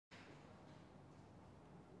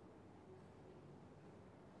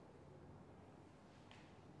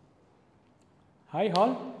Hi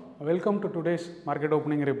all, welcome to today's market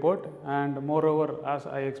opening report, and moreover, as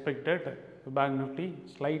I expected, the Bank Nifty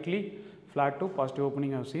slightly flat to positive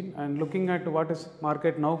opening I have seen. And looking at what is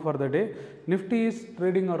market now for the day, Nifty is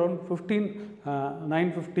trading around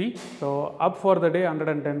 15,950, so up for the day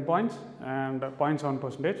 110 points and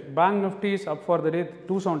 0.7%. Bank Nifty is up for the day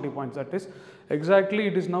 270 points, that is exactly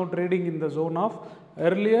it is now trading in the zone of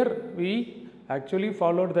earlier we actually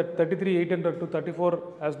followed that 33,800 to 34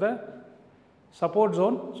 as the support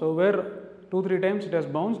zone. So, where 2-3 times it has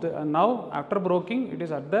bounced, and now after breaking it is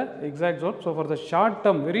at the exact zone. So, for the short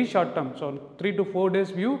term, very short term, so 3 to 4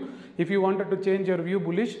 days view, if you wanted to change your view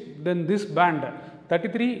bullish, then this band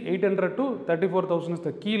 33,800 to 34,000 is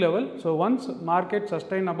the key level. So, once market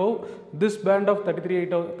sustain above this band of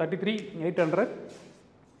 33,800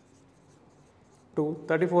 to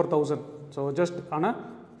 34,000, so just on a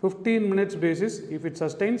 15 minutes basis, if it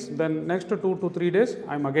sustains, then next 2 to 3 days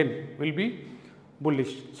I am again will be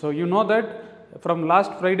bullish. So, you know that from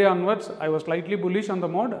last Friday onwards I was slightly bullish on the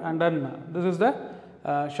mode, and then this is the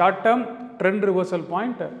short term trend reversal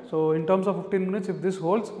point. So, in terms of 15 minutes, if this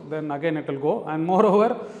holds, then again it will go, and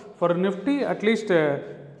moreover for Nifty at least it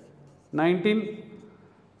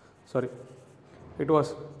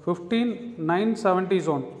was 15,970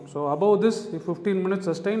 zone. So, above this if 15 minutes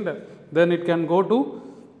sustained, then it can go to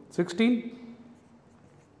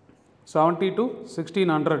 1670 to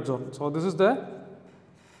 1600 zone. So, this is the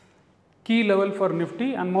key level for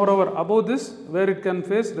Nifty, and moreover above this where it can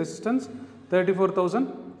face resistance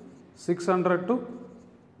 34,600 to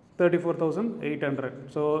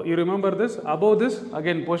 34,800. So, you remember this, above this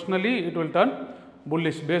again positionally it will turn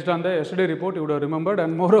bullish based on the yesterday report you would have remembered,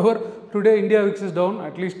 and moreover today India VIX is down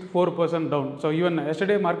at least 4% down. So, even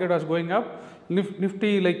yesterday market was going up,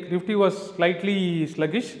 Nifty was slightly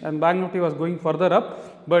sluggish and Bank Nifty was going further up,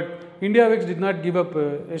 but India VIX did not give up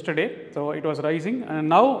yesterday. So, it was rising, and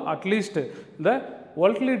now at least the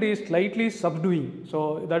volatility is slightly subduing.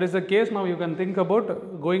 So, that is the case. Now, you can think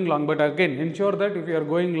about going long, but again ensure that if you are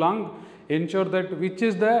going long, ensure that which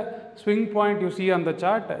is the swing point you see on the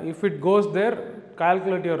chart. If it goes there,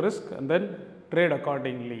 calculate your risk and then trade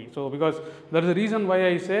accordingly. So, because there is a reason why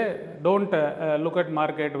I say don't look at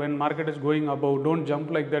market when market is going above, don't jump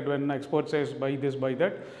like that when expert says buy this, buy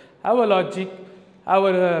that. Have a logic, have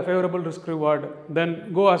a favorable risk reward,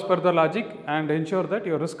 then go as per the logic and ensure that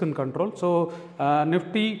your risk in control. So,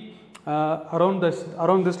 Nifty around this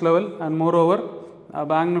level, and moreover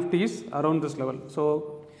Bank Nifty is around this level.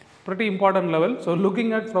 So, pretty important level. So,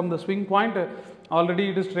 looking at from the swing point,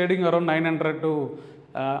 already it is trading around 900 to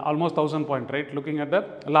almost 1000 point, right, looking at the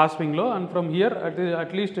last swing low, and from here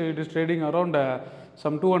at least it is trading around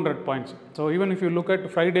some 200 points. So, even if you look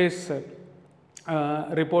at Friday's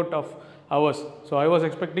report of ours, so I was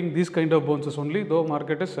expecting these kind of bounces only, though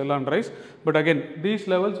market is sell and rise, but again these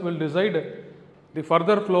levels will decide the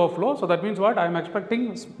further flow of flow. So, that means what I am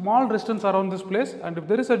expecting small resistance around this place, and if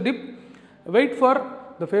there is a dip, wait for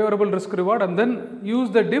the favorable risk reward and then use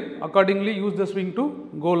the dip accordingly, use the swing to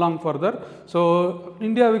go long further. So,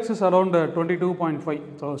 India VIX is around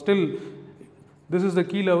 22.5. So, still this is the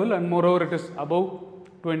key level, and moreover it is above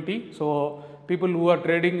 20. So, people who are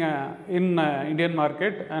trading in Indian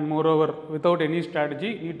market and moreover without any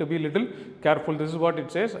strategy need to be little careful. This is what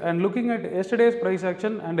it says. And looking at yesterday's price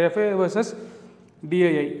action and FA versus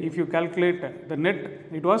DII, if you calculate the net,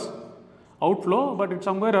 it was outflow, but it's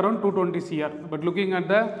somewhere around 220 CR. But looking at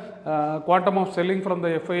the quantum of selling from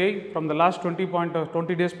the FII from the last 20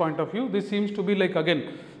 days point of view, this seems to be like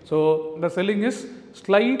again. So, the selling is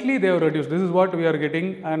slightly they have reduced. This is what we are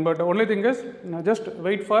getting, and but the only thing is just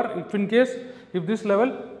wait for, if in case if this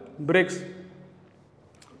level breaks,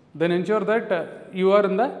 then ensure that you are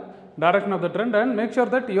in the direction of the trend and make sure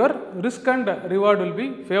that your risk and reward will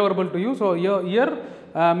be favorable to you. So, here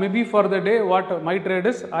maybe for the day what my trade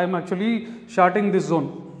is, I am actually shorting this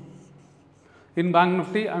zone. In Bank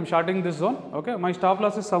Nifty I am shorting this zone. Okay, my stop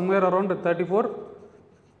loss is somewhere around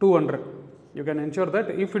 34,200. You can ensure that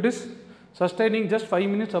if it is sustaining just 5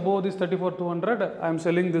 minutes above this 34,200, I am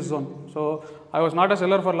selling this zone. So, I was not a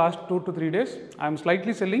seller for last 2 to 3 days, I am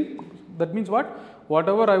slightly selling. That means what?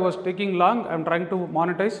 Whatever I was taking long, I am trying to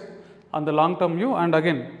monetize on the long term view, and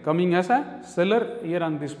again coming as a seller here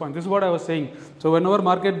on this point. This is what I was saying. So, whenever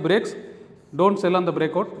market breaks, don't sell on the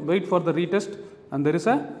breakout, wait for the retest, and there is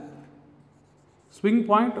a swing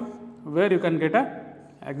point where you can get a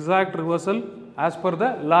exact reversal as per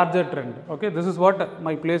the larger trend. Okay, this is what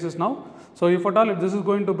my place is now. So, if at all if this is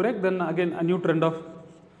going to break, then again a new trend of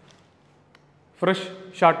fresh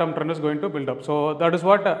short term trend is going to build up. So, that is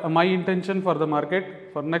what my intention for the market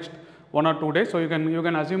for next 1 or 2 days. So you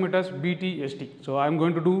can assume it as BTST. So I am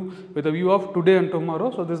going to do with a view of today and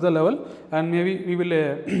tomorrow. So this is the level, and maybe we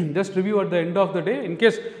will just review at the end of the day. In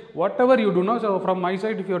case whatever you do now, so from my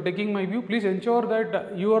side, if you are taking my view, please ensure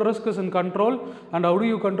that your risk is in control. And how do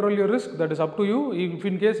you control your risk? That is up to you.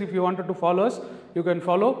 If you wanted to follow us, you can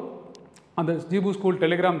follow on the Zebu School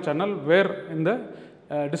Telegram channel, where in the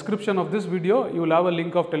description of this video you will have a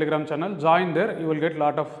link of Telegram channel. Join there, you will get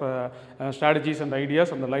lot of strategies and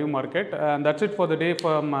ideas on the live market. And that's it for the day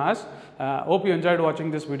from us. Hope you enjoyed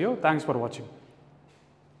watching this video. Thanks for watching.